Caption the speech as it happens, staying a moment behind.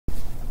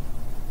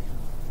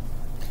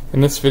In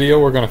this video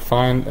we're going to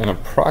find an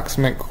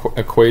approximate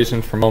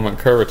equation for moment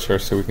curvature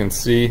so we can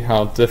see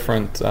how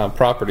different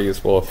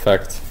properties will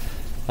affect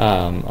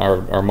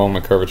our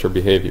moment curvature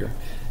behavior.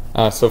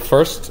 So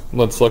first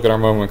let's look at our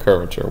moment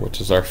curvature,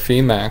 which is our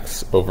phi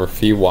max over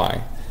phi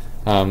y.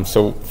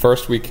 So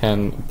first we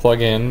can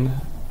plug in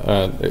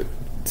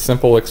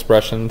simple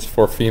expressions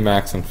for phi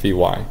max and phi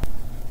y.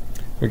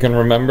 We can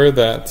remember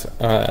that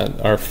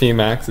our phi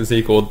max is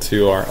equal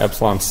to our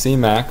epsilon c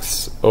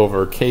max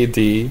over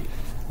kd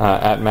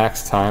at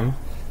max time,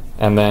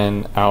 and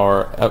then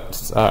our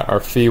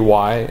phi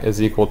y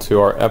is equal to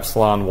our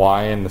epsilon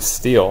y in the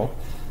steel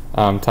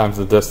times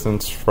the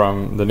distance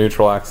from the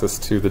neutral axis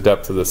to the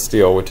depth of the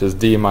steel, which is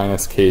d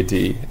minus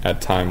kd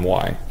at time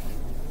y.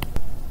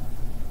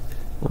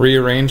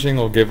 Rearranging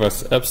will give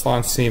us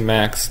epsilon c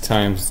max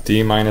times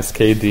d minus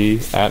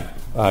kd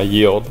at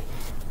yield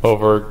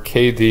over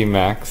kd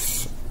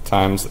max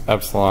times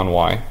epsilon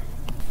y.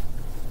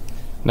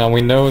 Now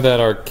we know that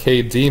our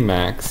kd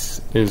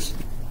max is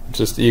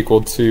just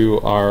equal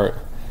to our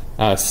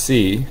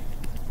c,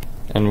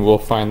 and we'll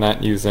find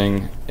that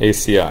using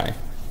ACI.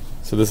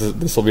 So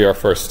this will be our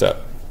first step.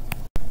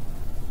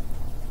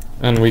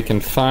 And we can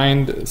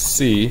find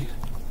c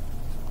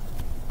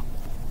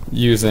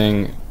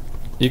using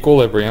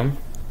equilibrium.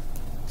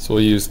 So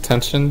we'll use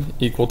tension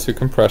equal to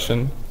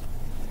compression.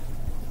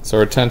 So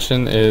our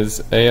tension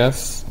is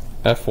AS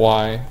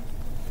Fy.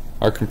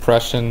 Our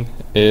compression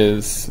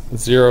is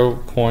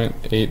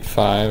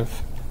 0.85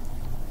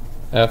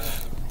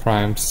 F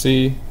prime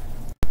C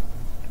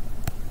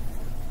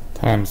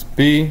times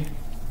B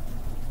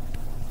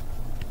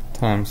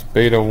times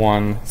beta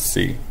 1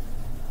 C.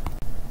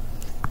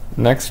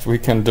 Next we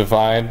can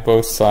divide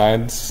both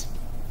sides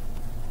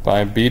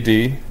by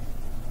BD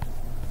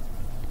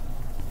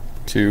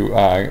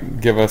to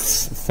give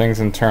us things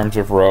in terms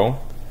of rho.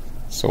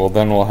 So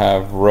we'll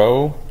have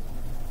rho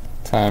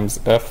times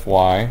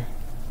Fy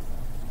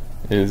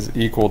is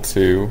equal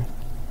to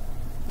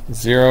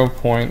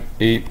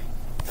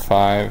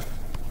 0.85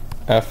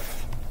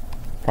 F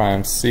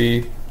prime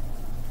C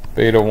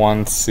beta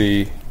 1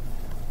 C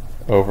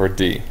over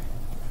D.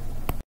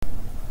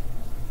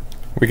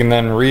 We can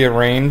then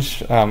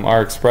rearrange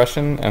our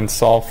expression and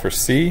solve for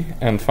C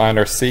and find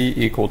our C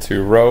equal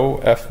to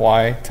rho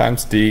Fy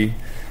times D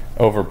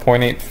over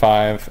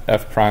 0.85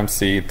 F prime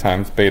C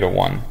times beta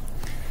 1.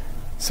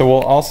 So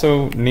we'll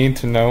also need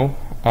to know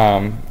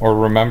or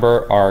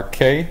remember our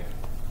K,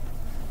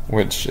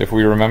 which, if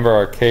we remember,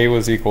 our K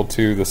was equal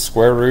to the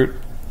square root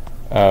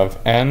of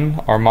n,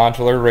 our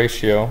modular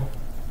ratio,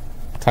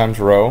 times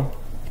rho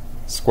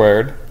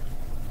squared,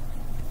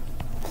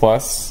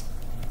 plus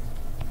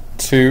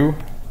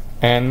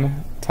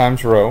 2n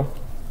times rho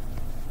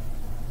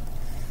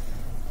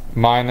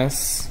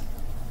minus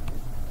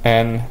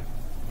n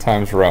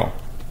times rho.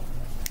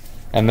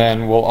 And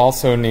then we'll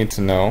also need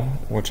to know,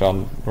 which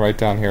I'll write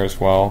down here as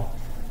well,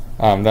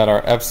 that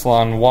our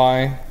epsilon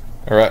y,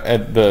 or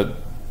the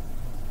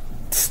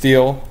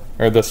steel,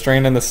 or the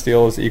strain in the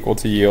steel, is equal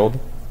to yield,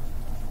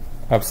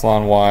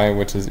 epsilon y,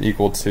 which is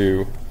equal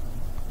to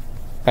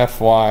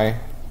Fy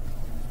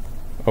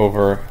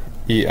over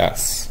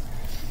Es.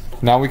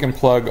 Now we can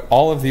plug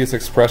all of these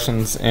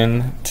expressions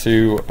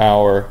into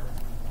our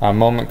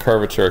moment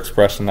curvature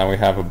expression that we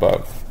have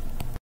above.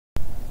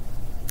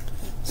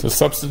 So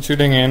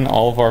substituting in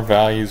all of our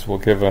values will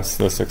give us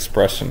this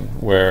expression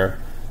where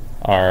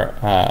our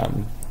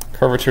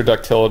curvature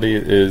ductility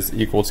is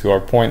equal to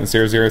our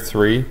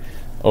 0.003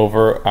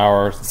 over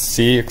our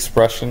C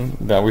expression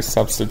that we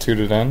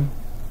substituted in,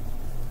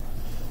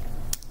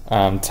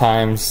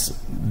 times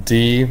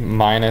D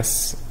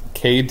minus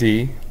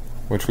KD,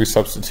 which we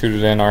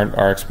substituted in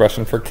our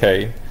expression for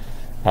K,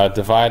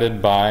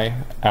 divided by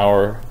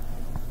our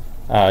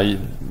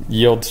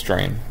yield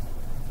strain.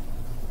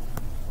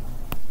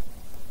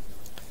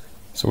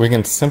 So we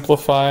can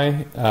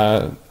simplify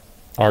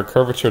our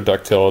curvature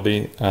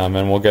ductility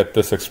and we'll get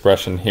this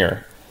expression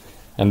here.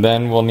 And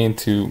then we'll need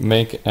to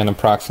make an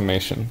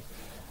approximation.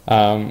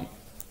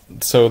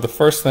 So the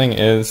first thing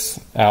is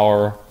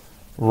our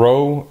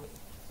rho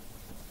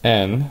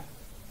n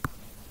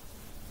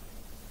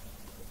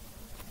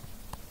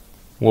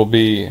will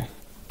be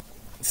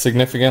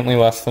significantly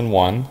less than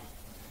 1,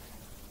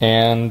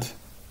 and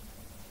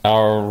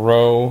our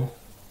rho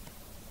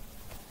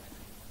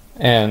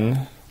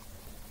n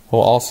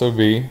will also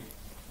be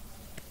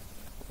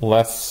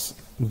less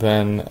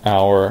than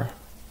our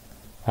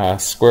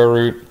square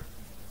root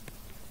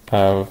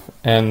of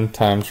n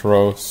times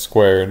rho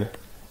squared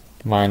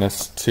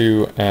minus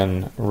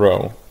 2n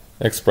rho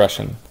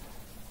expression.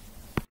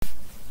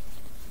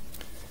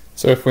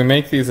 So if we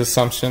make these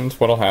assumptions,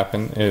 what will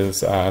happen is,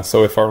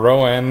 so if our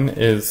rho n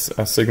is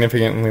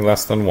significantly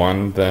less than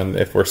 1, then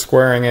if we're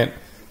squaring it,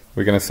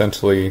 we can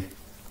essentially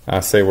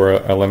say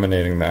we're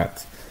eliminating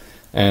that.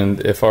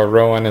 And if our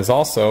rho n is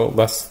also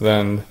less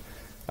than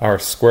our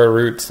square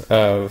root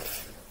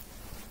of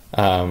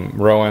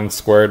rho n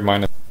squared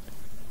minus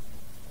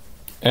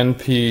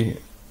np,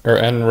 or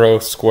n rho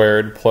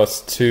squared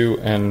plus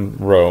 2n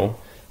rho,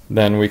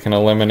 then we can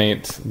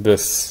eliminate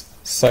this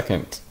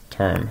second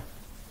term.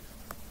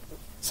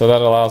 So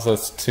that allows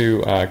us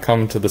to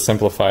come to the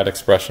simplified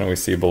expression we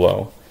see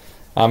below.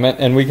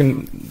 And we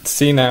can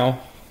see now,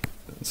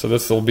 so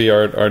this will be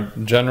our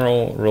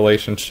general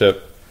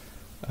relationship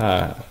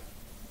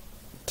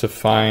to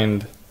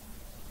find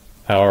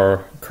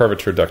our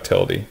curvature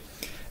ductility.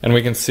 And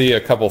we can see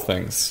a couple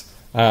things.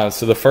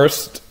 So the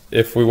first,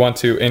 if we want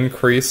to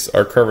increase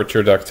our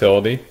curvature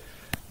ductility,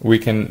 we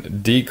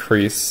can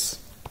decrease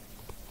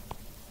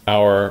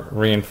our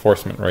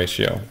reinforcement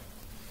ratio.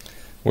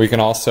 We can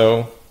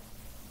also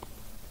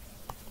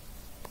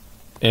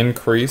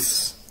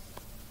increase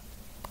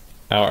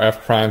our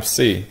F prime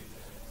C.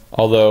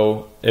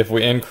 Although if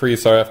we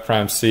increase our F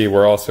prime C,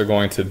 we're also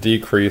going to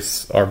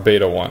decrease our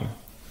beta 1.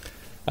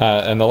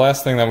 And the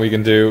last thing that we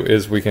can do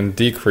is we can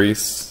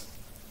decrease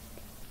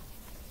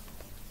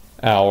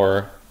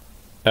our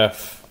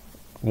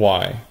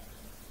Fy.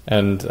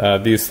 And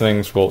these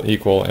things will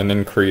equal an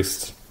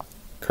increased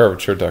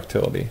curvature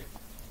ductility.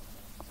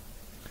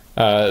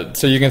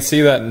 So you can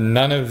see that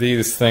none of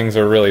these things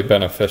are really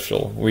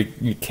beneficial.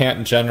 You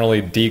can't generally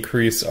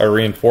decrease our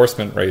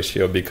reinforcement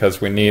ratio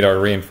because we need our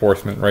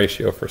reinforcement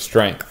ratio for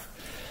strength.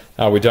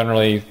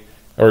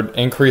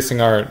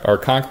 Increasing our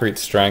concrete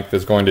strength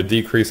is going to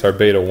decrease our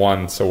beta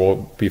 1, so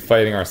we'll be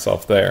fighting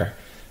ourselves there.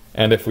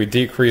 And if we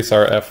decrease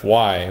our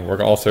Fy,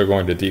 we're also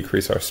going to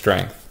decrease our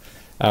strength.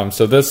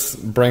 So this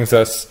brings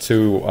us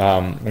to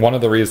one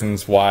of the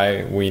reasons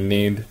why we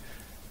need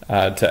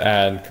to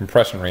add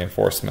compression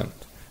reinforcement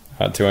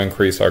to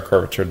increase our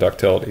curvature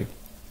ductility.